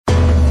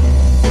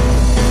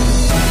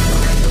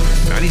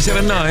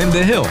97.9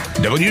 The Hill,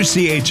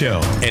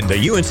 WCHL, and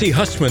the UNC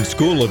Hussman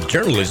School of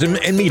Journalism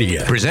and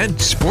Media present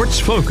Sports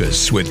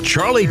Focus with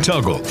Charlie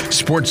Tuggle.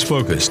 Sports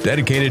Focus,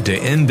 dedicated to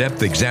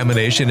in-depth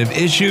examination of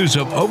issues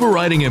of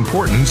overriding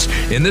importance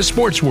in the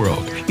sports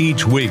world.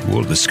 Each week,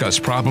 we'll discuss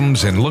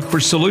problems and look for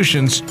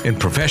solutions in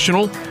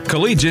professional,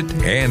 collegiate,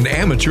 and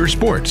amateur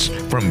sports.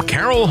 From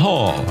Carroll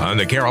Hall on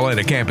the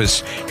Carolina campus,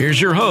 here's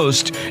your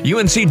host,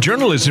 UNC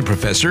journalism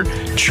professor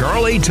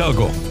Charlie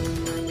Tuggle.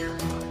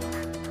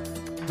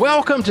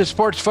 Welcome to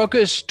Sports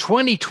Focus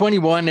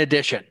 2021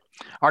 edition.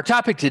 Our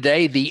topic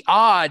today, the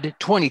odd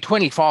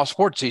 2020 fall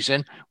sports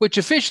season, which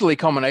officially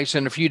culminates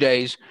in a few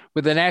days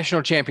with the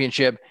national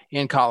championship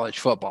in college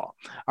football.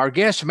 Our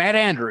guest, Matt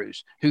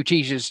Andrews, who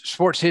teaches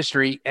sports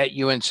history at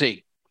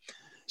UNC.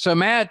 So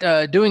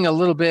Matt, doing a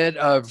little bit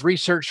of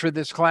research for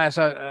this class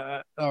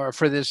or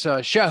for this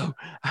show,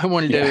 I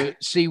wanted to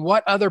see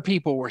what other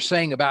people were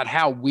saying about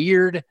how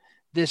weird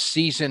this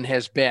season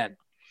has been.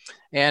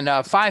 And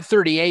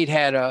 538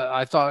 had,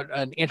 I thought,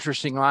 an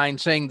interesting line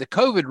saying the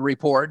COVID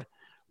report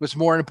was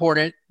more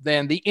important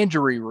than the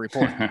injury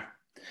report, which,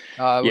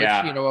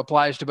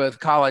 applies to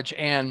both college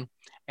and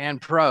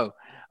pro.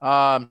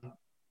 And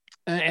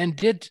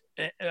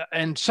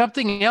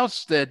something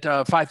else that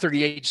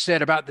 538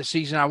 said about the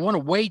season, I want to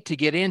wait to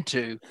get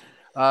into,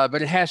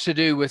 but it has to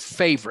do with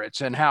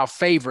favorites and how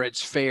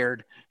favorites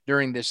fared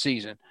during this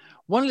season.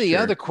 One of the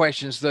other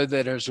questions, though,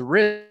 that has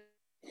arisen,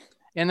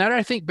 and that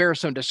I think bears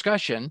some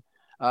discussion,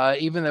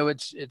 even though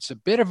it's a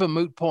bit of a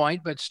moot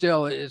point, but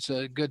still it's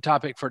a good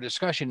topic for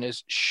discussion,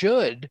 is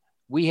should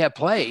we have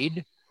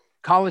played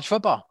college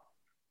football?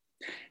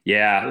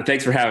 Yeah,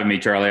 thanks for having me,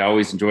 Charlie. I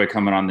always enjoy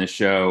coming on this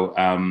show.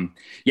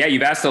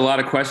 You've asked a lot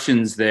of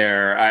questions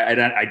there.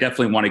 I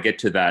definitely want to get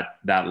to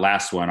that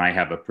last one. I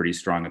have a pretty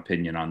strong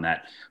opinion on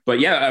that.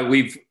 But I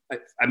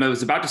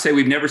was about to say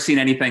we've never seen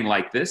anything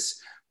like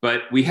this.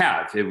 But we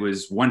have. It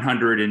was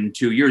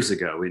 102 years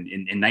ago. In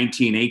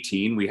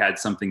 1918, we had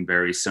something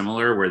very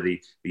similar where the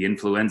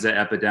influenza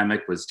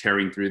epidemic was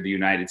tearing through the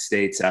United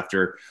States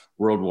after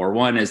World War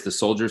I as the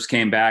soldiers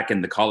came back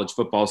and the college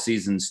football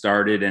season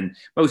started. And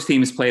most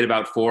teams played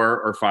about 4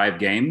 or 5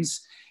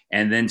 games.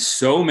 And then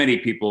so many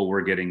people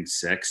were getting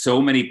sick,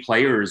 so many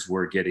players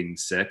were getting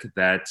sick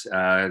that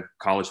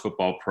college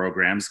football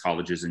programs,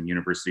 colleges and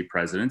university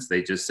presidents,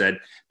 they just said,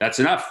 that's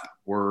enough.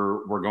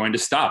 We're going to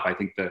stop. I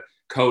think the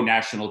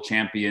co-national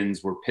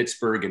champions were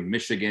Pittsburgh and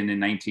Michigan in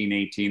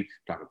 1918.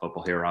 Talking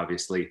football here,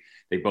 obviously.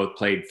 They both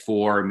played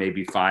 4,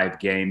 maybe 5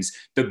 games.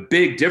 The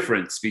big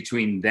difference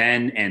between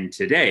then and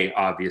today,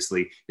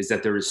 obviously, is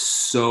that there is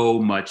so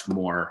much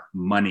more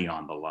money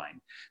on the line.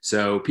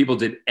 So people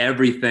did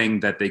everything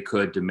that they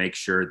could to make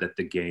sure that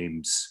the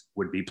games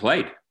would be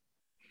played.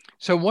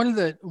 So one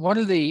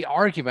of the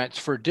arguments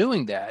for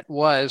doing that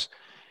was,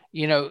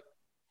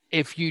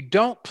 if you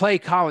don't play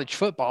college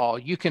football,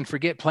 you can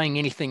forget playing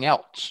anything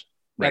else.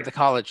 Right. At the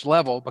college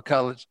level,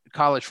 because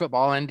college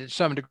football and to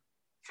some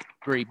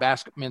degree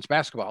men's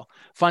basketball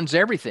funds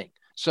everything.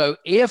 So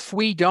if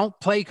we don't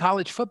play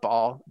college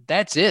football,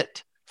 that's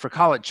it for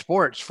college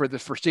sports for the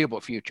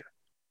foreseeable future.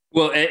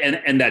 Well,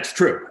 and that's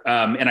true.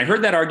 And I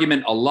heard that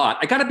argument a lot.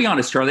 I got to be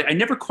honest, Charlie, I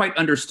never quite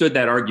understood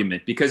that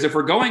argument, because if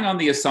we're going on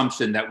the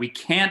assumption that we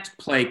can't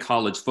play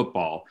college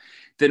football,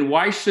 then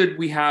why should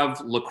we have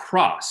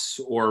lacrosse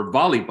or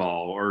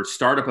volleyball or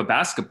start up a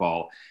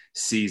basketball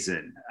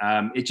season?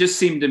 It just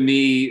seemed to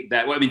me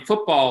that,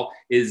 football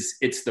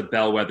it's the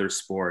bellwether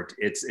sport.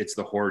 It's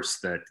the horse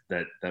that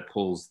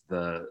pulls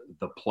the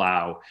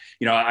plow.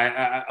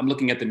 I'm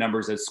looking at the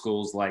numbers at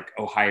schools like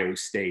Ohio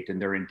State,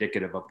 and they're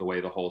indicative of the way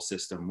the whole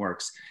system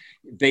works.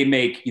 They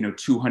make,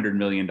 $200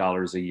 million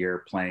a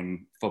year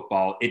playing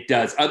football. It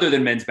does, other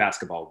than men's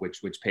basketball,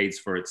 which pays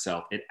for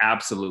itself. It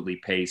absolutely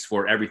pays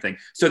for everything.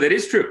 So that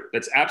is true.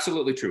 That's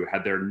absolutely true.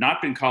 Had there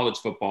not been college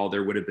football,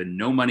 there would have been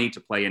no money to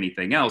play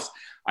anything else.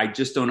 I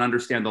just don't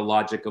understand the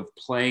logic of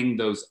playing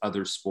those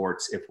other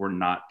sports if we're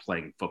not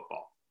playing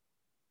football.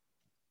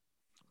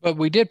 But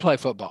we did play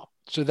football.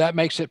 So that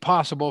makes it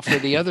possible for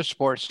the other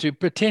sports to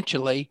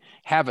potentially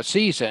have a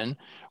season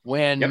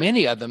when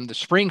many of them, the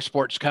spring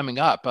sports coming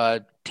up,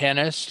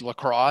 tennis,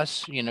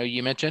 lacrosse,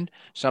 you mentioned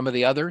some of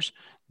the others,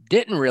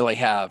 didn't really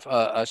have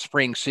a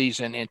spring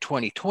season in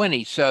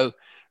 2020. So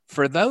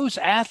for those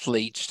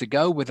athletes to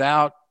go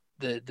without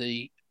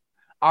the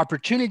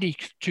opportunity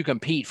to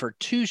compete for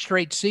 2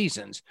 straight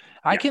seasons,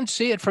 I can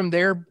see it from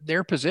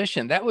their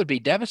position. That would be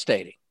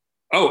devastating.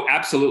 Oh,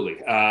 absolutely.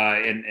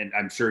 And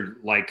I'm sure,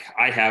 like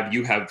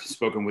you have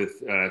spoken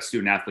with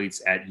student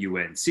athletes at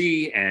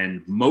UNC,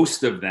 and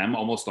most of them,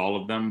 almost all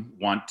of them,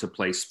 want to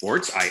play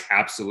sports. I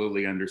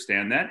absolutely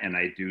understand that. And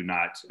I do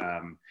not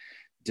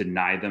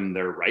deny them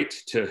their right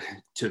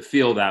to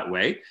feel that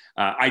way.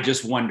 I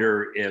just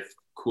wonder if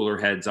cooler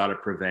heads ought to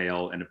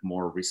prevail, and if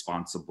more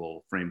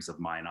responsible frames of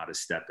mind ought to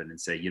step in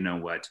and say, you know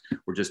what,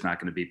 we're just not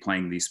going to be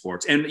playing these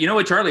sports. And you know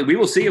what, Charlie, we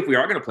will see if we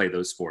are going to play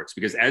those sports,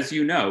 because as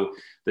you know,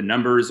 the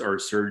numbers are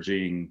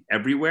surging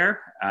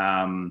everywhere.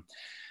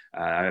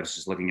 I was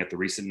just looking at the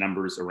recent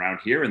numbers around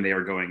here, and they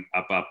are going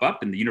up, up,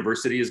 up. And the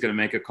university is going to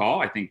make a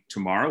call, I think,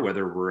 tomorrow,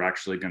 whether we're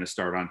actually going to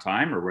start on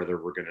time or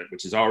whether we're going to,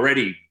 which is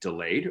already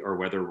delayed, or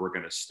whether we're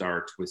going to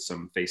start with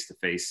some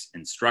face-to-face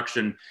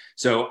instruction.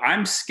 So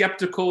I'm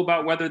skeptical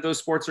about whether those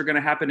sports are going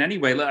to happen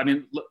anyway. I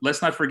mean,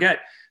 let's not forget,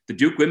 the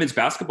Duke women's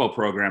basketball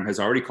program has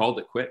already called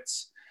it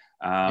quits.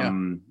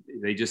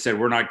 They just said,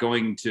 we're not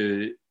going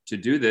to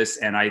do this.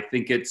 And I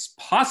think it's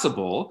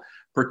possible,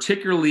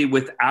 particularly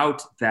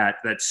without that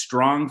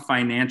strong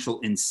financial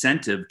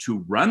incentive to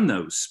run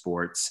those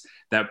sports,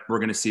 that we're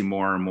going to see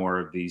more and more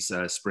of these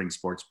spring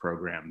sports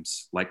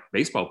programs, like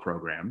baseball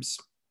programs,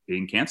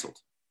 being canceled.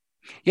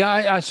 Yeah,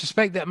 I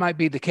suspect that might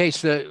be the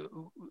case.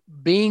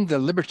 Being the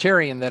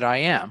libertarian that I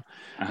am,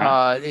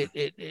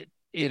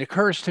 it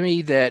occurs to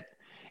me that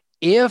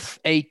if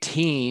a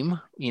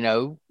team,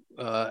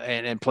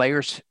 and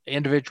players,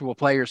 individual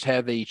players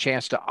have the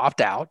chance to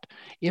opt out.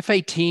 If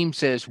a team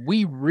says,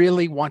 we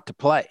really want to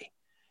play,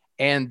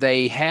 and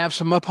they have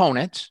some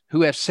opponents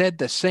who have said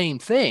the same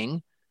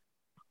thing,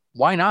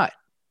 why not?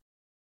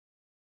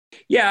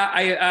 Yeah,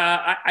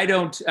 I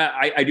don't.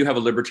 I do have a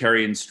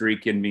libertarian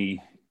streak in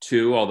me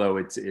too, although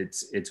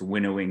it's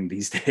winnowing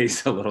these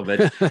days a little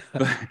bit.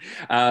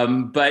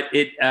 but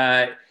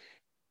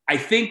I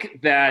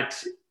think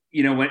that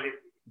when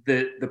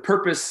the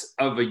purpose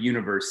of a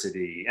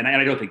university, and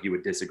I don't think you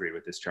would disagree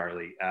with this,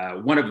 Charlie,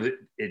 one of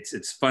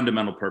its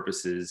fundamental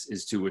purposes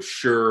is to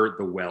assure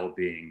the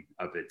well-being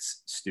of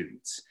its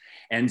students.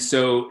 And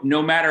so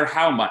no matter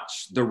how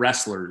much the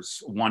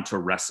wrestlers want to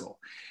wrestle,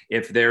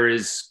 if there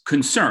is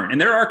concern,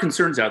 and there are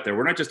concerns out there,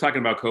 we're not just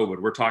talking about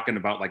COVID, we're talking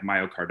about like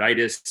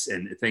myocarditis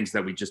and things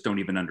that we just don't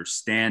even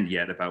understand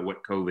yet about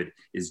what COVID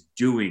is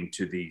doing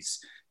to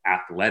these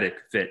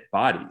athletic fit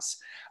bodies.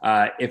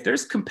 If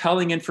there's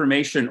compelling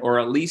information, or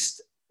at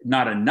least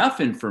not enough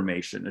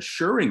information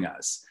assuring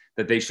us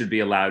that they should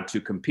be allowed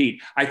to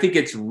compete, I think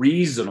it's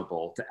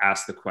reasonable to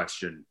ask the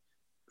question,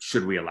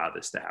 should we allow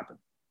this to happen?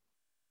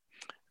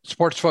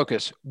 Sports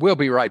Focus. We'll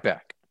be right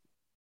back.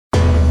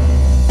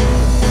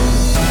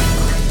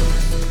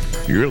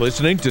 You're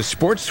listening to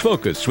Sports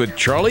Focus with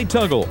Charlie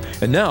Tuggle.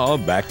 And now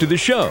back to the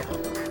show.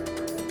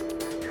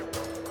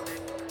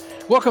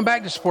 Welcome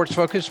back to Sports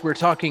Focus. We're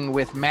talking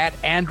with Matt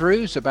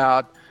Andrews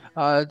about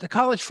the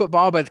college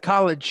football, but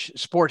college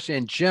sports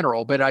in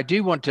general. But I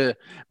do want to,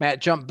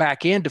 Matt, jump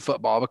back into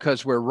football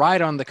because we're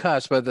right on the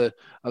cusp of the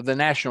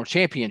national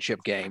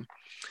championship game.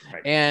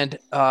 Right. And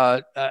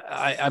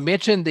I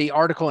mentioned the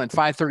article in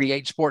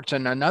 538 Sports,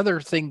 and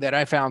another thing that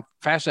I found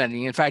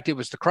fascinating, in fact, it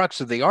was the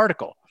crux of the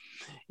article,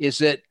 is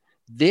that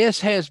this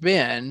has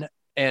been,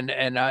 and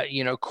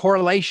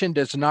correlation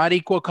does not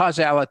equal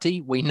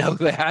causality. We know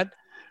that.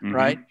 Mm-hmm.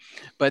 Right.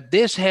 But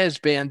this has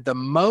been the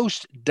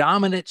most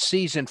dominant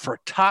season for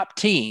top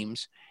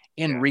teams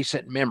in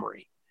recent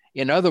memory.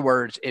 In other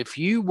words, if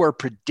you were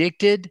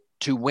predicted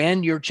to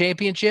win your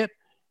championship,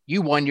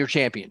 you won your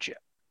championship.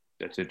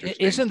 That's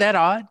interesting. Isn't that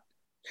odd?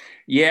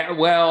 Yeah,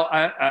 well,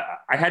 I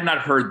had not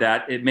heard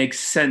that. It makes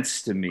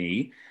sense to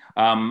me.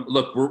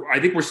 Look,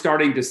 I think we're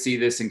starting to see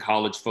this in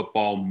college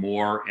football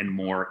more and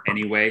more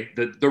anyway.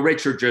 The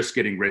rich are just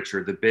getting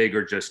richer. The big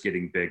are just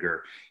getting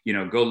bigger.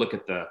 Go look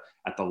at the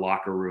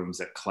locker rooms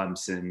at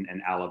Clemson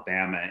and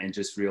Alabama and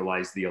just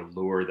realize the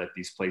allure that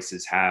these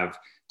places have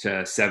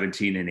to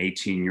 17 and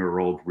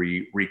 18-year-old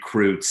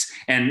recruits.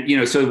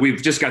 And, so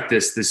we've just got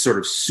this sort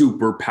of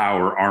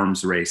superpower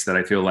arms race that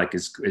I feel like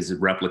is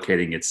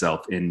replicating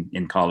itself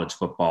in college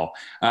football.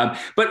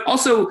 But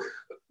also,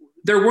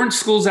 there weren't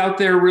schools out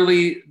there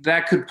really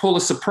that could pull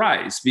a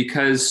surprise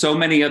because so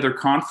many other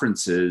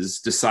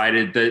conferences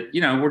decided that,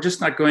 we're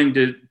just not going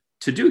to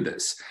do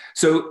this.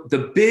 So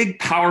the big,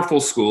 powerful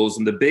schools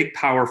and the big,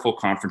 powerful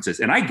conferences,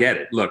 and I get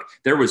it. Look,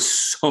 there was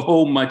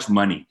so much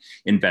money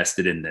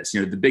invested in this.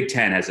 The Big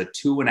Ten has a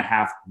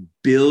 $2.5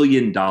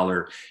 billion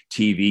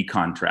TV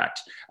contract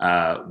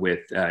with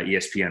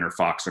ESPN or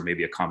Fox, or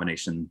maybe a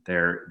combination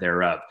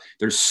thereof.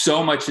 There's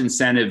so much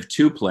incentive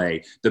to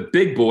play. The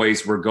big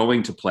boys were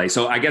going to play.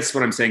 So I guess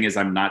what I'm saying is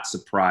I'm not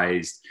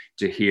surprised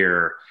to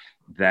hear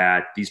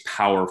that these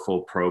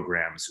powerful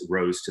programs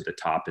rose to the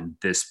top in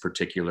this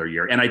particular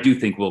year. And I do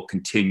think we'll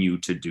continue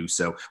to do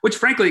so, which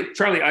frankly,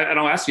 Charlie, and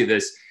I'll ask you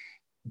this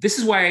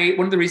is why,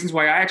 one of the reasons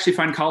why I actually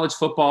find college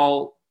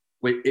football,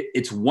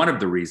 it's one of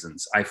the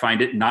reasons I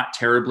find it not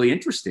terribly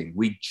interesting.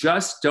 We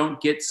just don't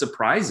get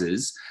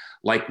surprises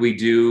like we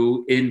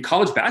do in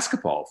college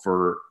basketball,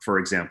 for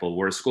example,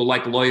 where a school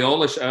like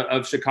Loyola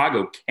of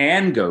Chicago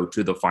can go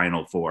to the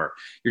Final Four.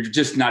 You're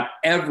just not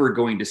ever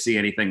going to see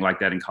anything like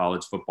that in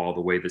college football,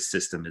 the way the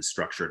system is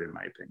structured, in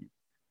my opinion.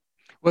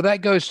 Well,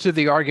 that goes to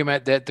the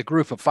argument that the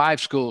group of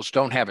 5 schools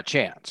don't have a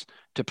chance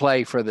to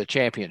play for the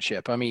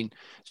championship. I mean,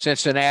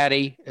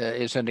 Cincinnati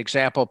is an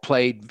example,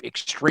 played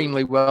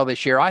extremely well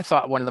this year. I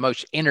thought one of the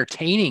most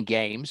entertaining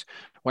games,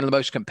 one of the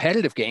most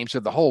competitive games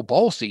of the whole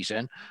bowl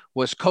season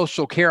was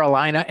Coastal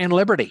Carolina and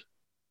Liberty.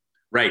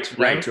 Right.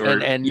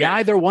 And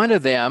neither one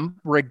of them,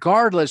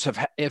 regardless of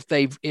if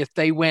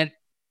they went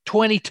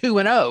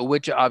 22-0,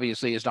 which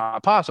obviously is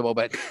not possible.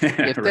 But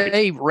if Right.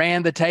 they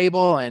ran the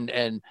table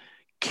and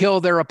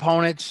kill their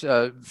opponents,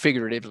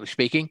 figuratively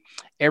speaking,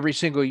 every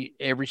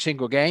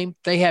single game,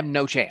 they have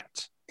no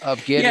chance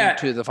of getting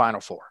to the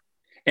Final Four.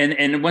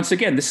 And once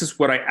again, this is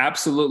what I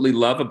absolutely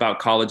love about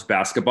college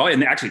basketball.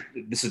 And actually,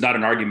 this is not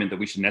an argument that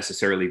we should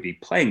necessarily be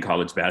playing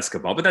college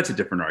basketball, but that's a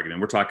different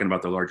argument. We're talking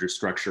about the larger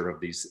structure of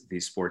these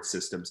sports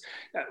systems.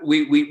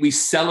 We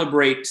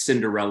celebrate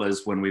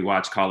Cinderellas when we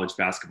watch college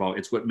basketball.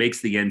 It's what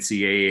makes the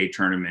NCAA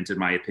tournament, in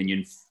my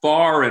opinion,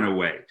 far and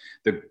away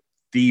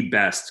the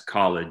best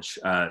college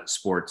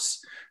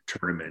sports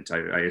tournament.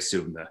 I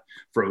assume the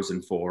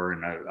Frozen Four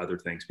and other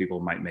things,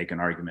 people might make an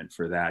argument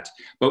for that.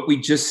 But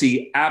we just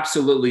see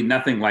absolutely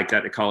nothing like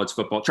that at college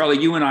football. Charlie,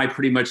 you and I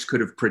pretty much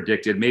could have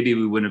predicted, maybe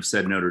we wouldn't have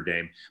said Notre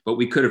Dame, but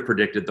we could have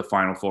predicted the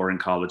Final Four in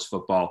college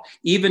football,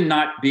 even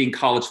not being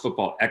college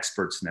football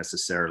experts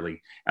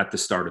necessarily at the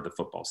start of the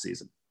football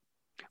season.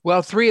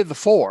 Well, 3 of the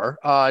 4,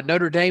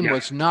 Notre Dame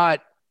was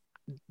not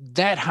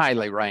that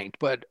highly ranked,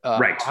 but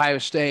Ohio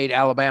State,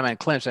 Alabama, and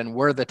Clemson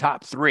were the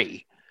top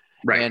 3.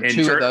 Right. And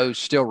 2 of those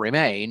still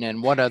remain,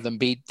 and one of them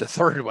beat the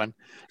third one.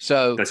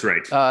 So that's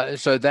right.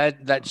 So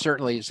that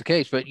certainly is the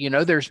case. But,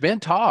 there's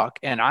been talk,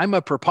 and I'm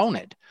a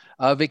proponent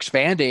of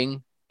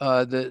expanding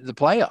the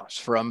playoffs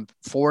from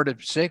 4 to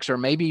 6 or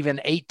maybe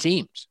even 8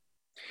 teams.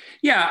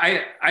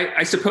 Yeah,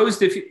 I suppose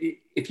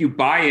if you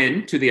buy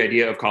into the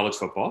idea of college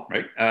football,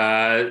 right,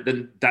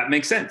 then that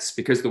makes sense,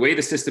 because the way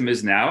the system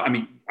is now, I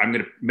mean, I'm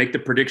going to make the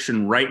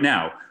prediction right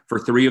now for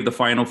 3 of the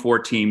Final 4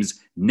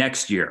 teams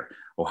next year: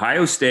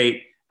 Ohio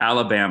State,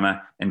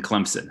 Alabama, and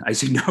Clemson. I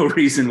see no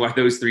reason why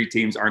those 3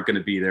 teams aren't going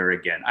to be there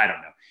again. I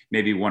don't know.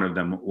 Maybe one of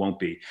them won't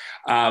be.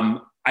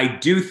 I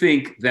do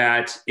think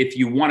that if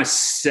you want to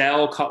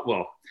sell,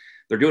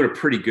 they're doing a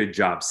pretty good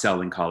job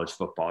selling college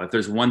football. If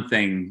there's one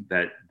thing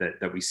that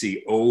we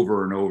see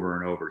over and over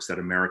and over, is that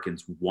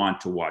Americans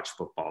want to watch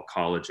football,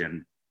 college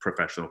and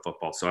professional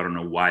football. So I don't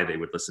know why they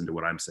would listen to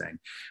what I'm saying.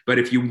 But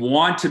if you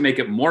want to make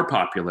it more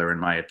popular, in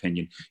my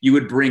opinion, you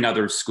would bring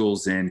other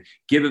schools in,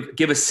 give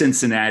a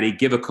Cincinnati,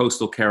 give a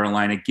Coastal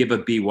Carolina, give a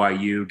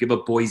BYU, give a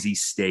Boise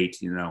State,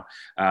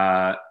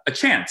 a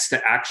chance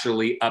to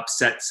actually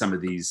upset some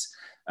of these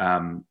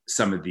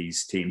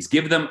teams.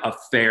 Give them a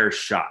fair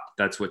shot.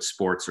 That's what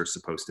sports are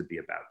supposed to be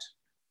about.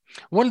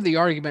 One of the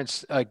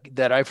arguments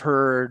that I've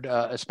heard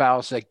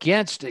espoused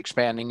against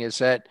expanding is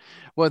that,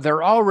 well,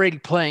 they're already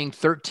playing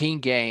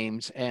 13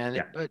 games,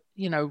 and but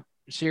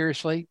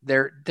seriously,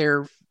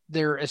 they're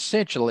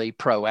essentially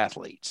pro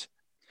athletes,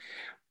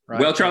 right?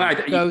 Well,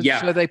 Charlie,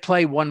 so they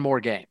play one more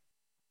game.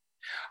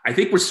 I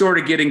think we're sort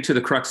of getting to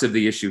the crux of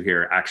the issue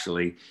here,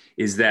 actually,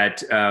 is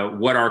that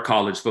what are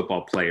college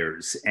football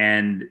players?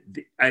 And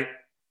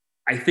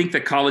I think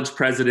that college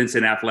presidents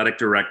and athletic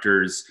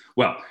directors,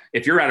 well,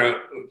 if you're at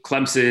a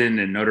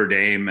Clemson and Notre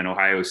Dame and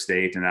Ohio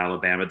State and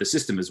Alabama, the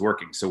system is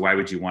working. So why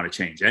would you want to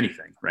change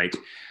anything, right?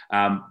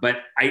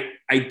 But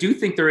I do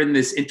think they're in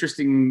this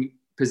interesting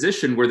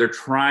position where they're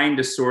trying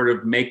to sort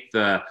of make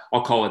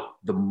I'll call it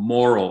the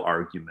moral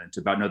argument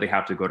about, no, they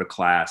have to go to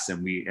class,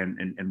 and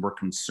we're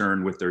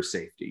concerned with their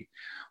safety,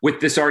 with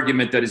this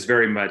argument that is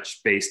very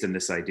much based in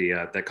this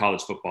idea that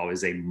college football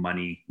is a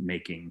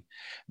money-making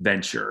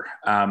venture.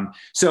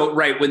 So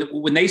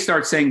when they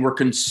start saying we're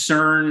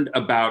concerned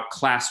about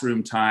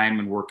classroom time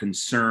and we're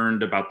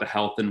concerned about the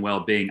health and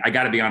well-being, I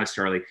got to be honest,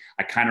 Charlie,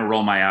 I kind of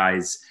roll my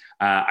eyes.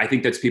 I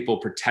think that's people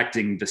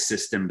protecting the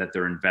system that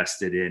they're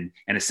invested in,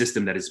 and a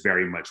system that is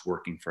very much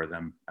working for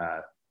them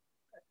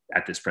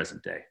at this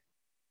present day.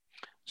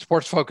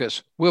 Sports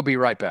Focus. We'll be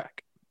right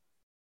back.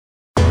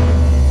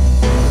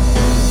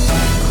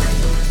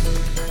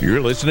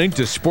 You're listening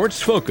to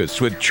Sports Focus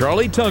with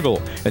Charlie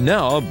Tuggle. And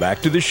now back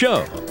to the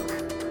show.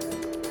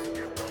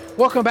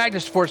 Welcome back to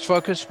Sports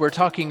Focus. We're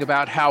talking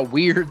about how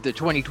weird the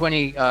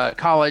 2020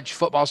 college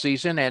football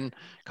season and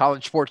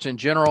college sports in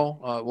general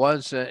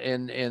was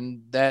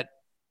in that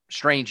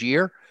strange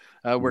year.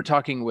 We're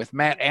talking with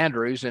Matt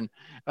Andrews. And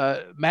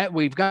Matt,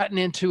 we've gotten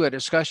into a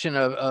discussion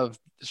of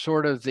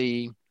sort of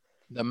the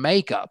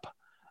makeup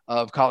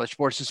of college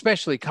sports,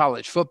 especially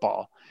college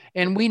football.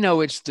 And we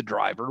know it's the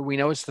driver. We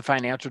know it's the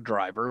financial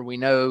driver. We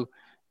know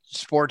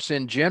sports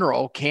in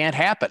general can't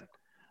happen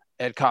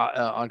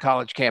on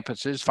college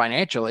campuses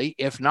financially,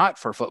 if not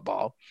for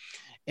football.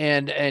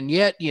 And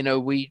yet,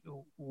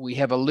 we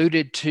have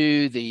alluded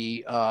to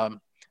the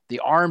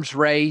arms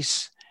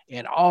race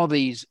and all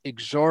these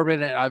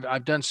exorbitant.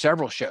 I've done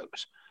several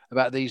shows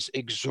about these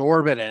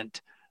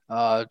exorbitant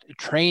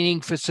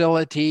training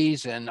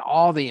facilities and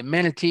all the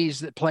amenities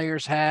that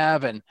players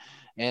have, and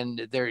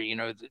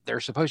they're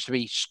supposed to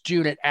be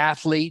student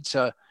athletes.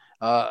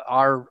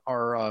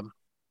 Our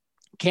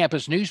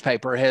campus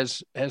newspaper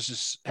has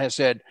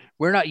said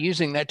we're not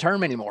using that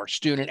term anymore,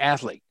 student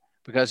athlete,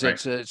 because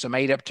it's a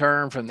made up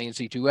term from the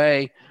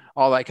NC2A,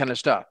 all that kind of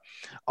stuff.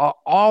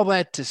 All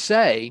that to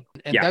say,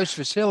 and those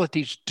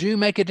facilities do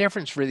make a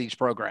difference for these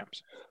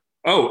programs.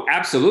 Oh,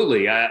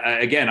 absolutely.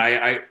 Again,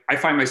 I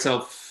find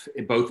myself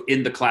both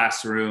in the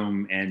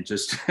classroom and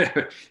just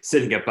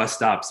sitting at bus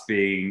stops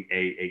being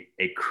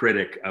a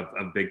critic of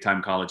big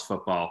time college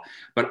football.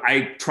 But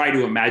I try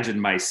to imagine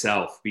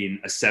myself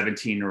being a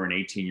 17 or an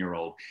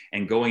 18-year-old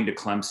and going to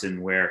Clemson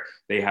where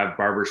they have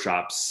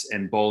barbershops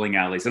and bowling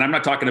alleys. And I'm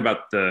not talking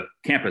about the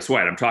campus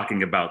wide, I'm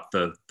talking about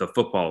the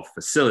football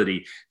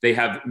facility. They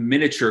have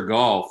miniature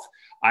golf.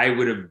 I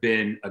would have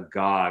been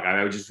agog.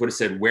 I just would have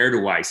said, where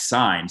do I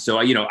sign? So,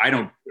 I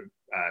don't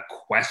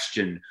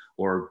question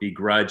or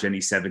begrudge any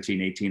 17,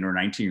 18, or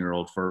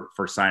 19-year-old for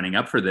signing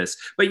up for this.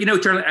 But,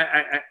 Charlie,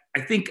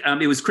 I think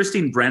it was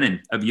Christine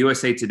Brennan of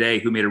USA Today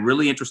who made a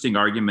really interesting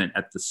argument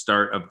at the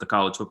start of the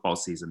college football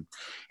season.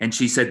 And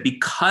she said,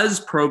 because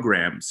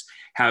programs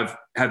have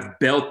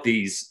built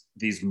these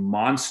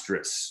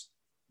monstrous,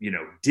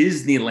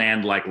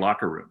 Disneyland-like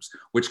locker rooms,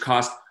 which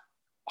cost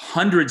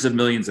hundreds of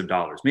millions of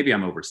dollars. Maybe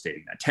I'm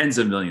overstating that. Tens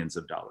of millions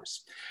of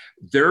dollars.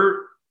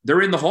 They're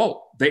in the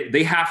hole.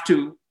 They have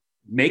to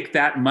make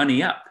that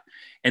money up.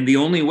 And the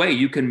only way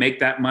you can make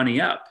that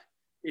money up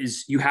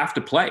is you have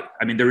to play.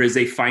 I mean, there is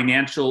a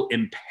financial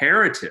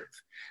imperative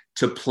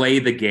to play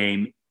the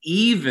game,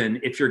 even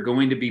if you're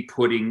going to be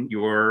putting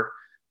your,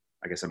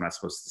 I guess I'm not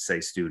supposed to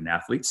say student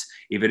athletes,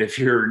 even if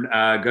you're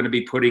going to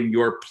be putting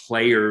your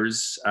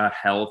players'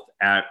 health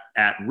at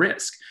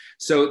risk.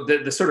 So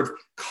the sort of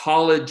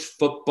college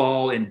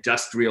football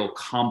industrial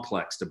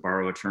complex, to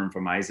borrow a term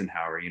from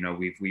Eisenhower,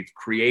 we've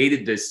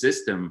created this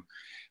system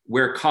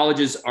where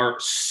colleges are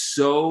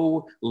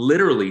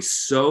literally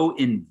so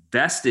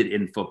invested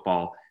in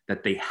football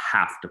that they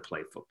have to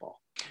play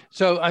football.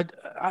 So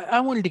I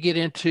wanted to get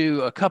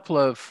into a couple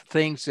of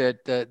things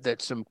that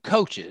some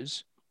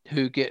coaches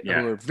who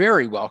are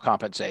very well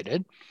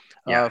compensated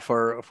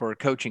for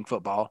coaching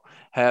football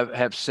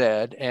have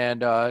said,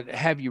 and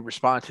have you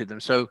respond to them.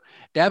 So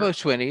Dabo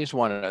Swinney is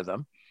one of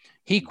them.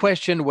 He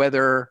questioned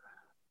whether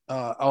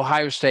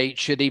Ohio State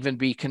should even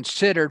be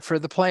considered for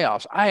the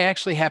playoffs. I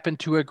actually happen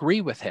to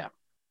agree with him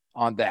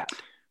on that.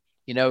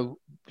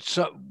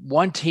 So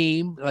one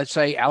team, let's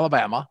say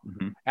Alabama,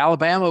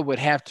 Alabama would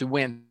have to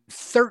win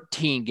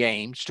 13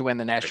 games to win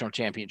the national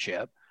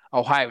championship.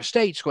 Ohio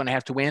State's going to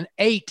have to win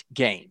 8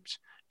 games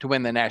to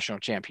win the national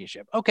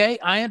championship. Okay,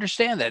 I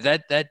understand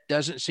that. That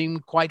doesn't seem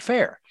quite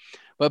fair.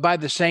 But by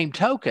the same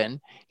token,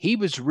 he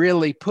was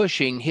really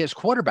pushing his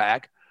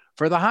quarterback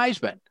for the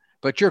Heisman.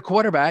 But your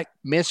quarterback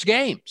missed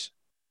games.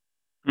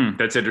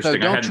 That's interesting. So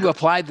don't you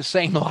apply the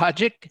same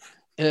logic?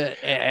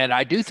 And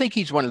I do think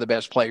he's one of the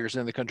best players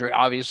in the country.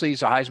 Obviously,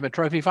 he's a Heisman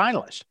Trophy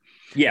finalist.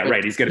 Yeah,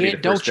 right. He's going to be the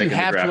first Don't you pick in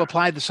the have draft. to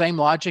apply the same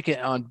logic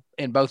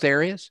in both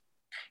areas?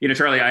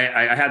 Charlie,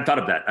 I hadn't thought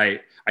of that.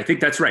 I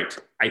think that's right.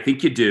 I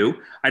think you do.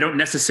 I don't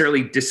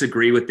necessarily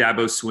disagree with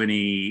Dabo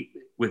Swinney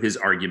with his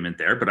argument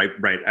there, but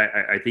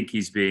I think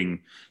he's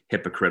being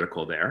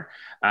hypocritical there.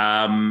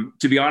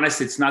 To be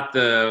honest, it's not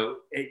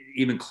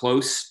even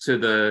close to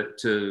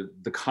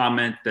the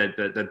comment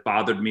that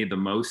bothered me the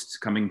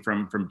most coming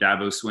from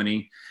Dabo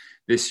Swinney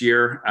this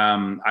year.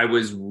 I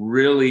was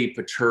really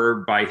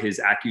perturbed by his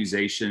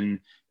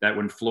accusation that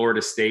when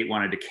Florida State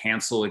wanted to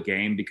cancel a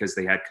game because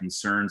they had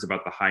concerns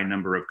about the high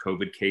number of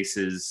COVID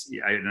cases,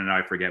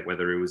 I forget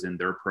whether it was in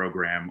their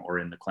program or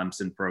in the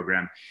Clemson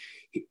program,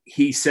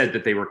 he said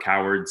that they were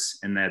cowards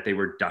and that they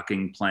were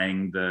ducking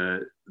playing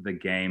the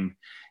game.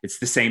 It's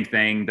the same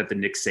thing that the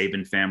Nick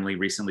Saban family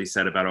recently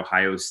said about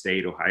Ohio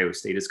State. Ohio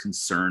State is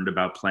concerned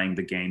about playing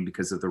the game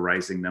because of the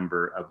rising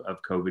number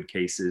of COVID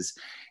cases.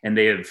 And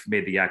they have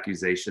made the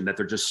accusation that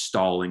they're just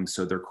stalling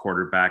so their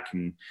quarterback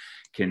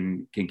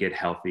can get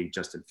healthy.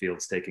 Justin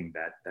Fields taking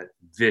that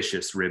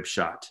vicious rib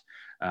shot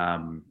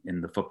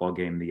in the football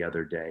game the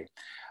other day.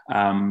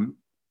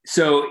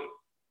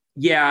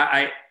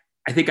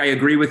 I think I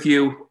agree with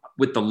you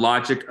with the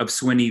logic of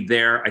Swinney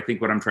there. I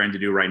think what I'm trying to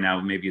do right now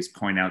maybe is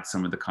point out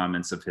some of the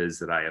comments of his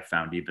that I have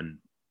found even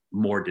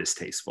more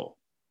distasteful.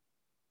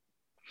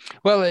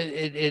 Well,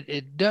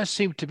 it does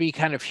seem to be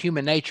kind of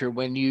human nature.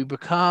 When you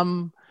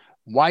become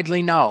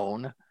widely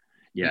known,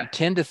 you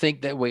tend to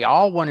think that we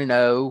all want to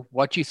know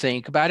what you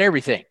think about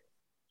everything.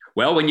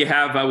 Well, when you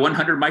have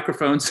 100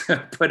 microphones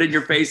put in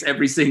your face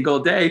every single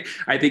day,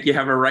 I think you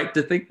have a right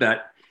to think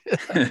that.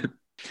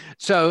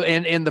 So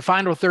in the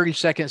final 30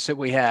 seconds that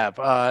we have,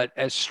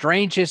 as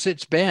strange as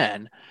it's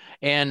been,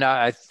 and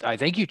I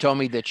think you told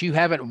me that you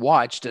haven't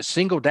watched a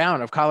single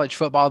down of college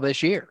football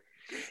this year.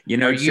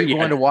 Are you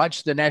going to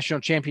watch the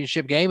national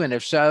championship game? And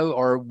if so,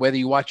 or whether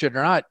you watch it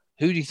or not,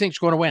 who do you think is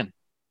going to win?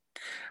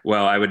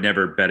 Well, I would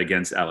never bet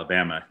against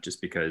Alabama just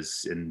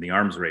because in the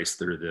arms race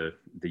through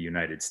the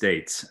United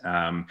States.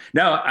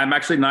 No, I'm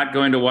actually not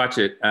going to watch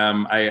it.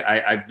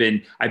 I've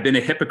been a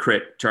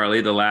hypocrite,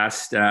 Charlie, the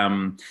last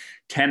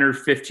 10 or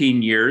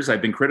 15 years,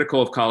 I've been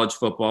critical of college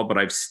football, but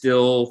I've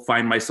still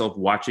find myself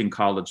watching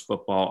college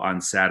football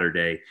on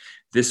Saturday.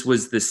 This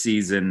was the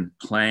season,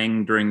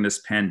 playing during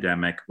this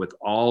pandemic, with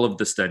all of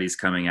the studies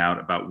coming out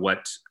about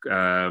what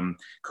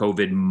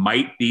COVID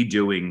might be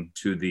doing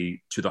to the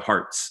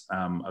hearts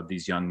of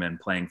these young men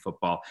playing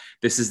football.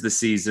 This is the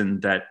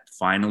season that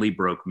finally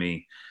broke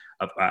me.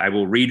 I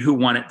will read who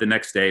won it the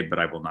next day, but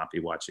I will not be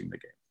watching the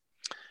game.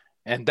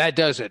 And that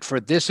does it for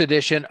this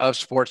edition of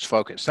Sports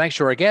Focus. Thanks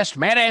to our guest,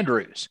 Matt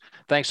Andrews.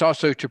 Thanks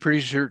also to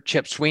producer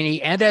Chip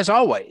Sweeney. And as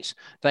always,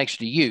 thanks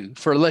to you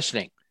for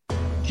listening.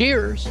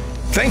 Cheers.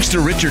 Thanks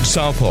to Richard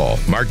Southall,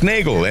 Mark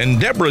Nagel, and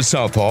Deborah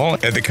Southall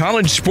at the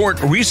College Sport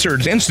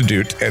Research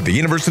Institute at the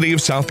University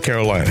of South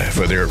Carolina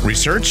for their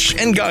research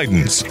and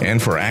guidance,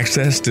 and for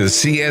access to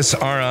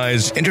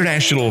CSRI's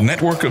international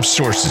network of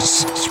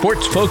sources.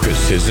 Sports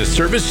Focus is a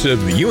service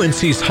of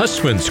UNC's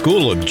Hussman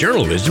School of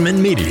Journalism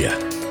and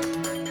Media.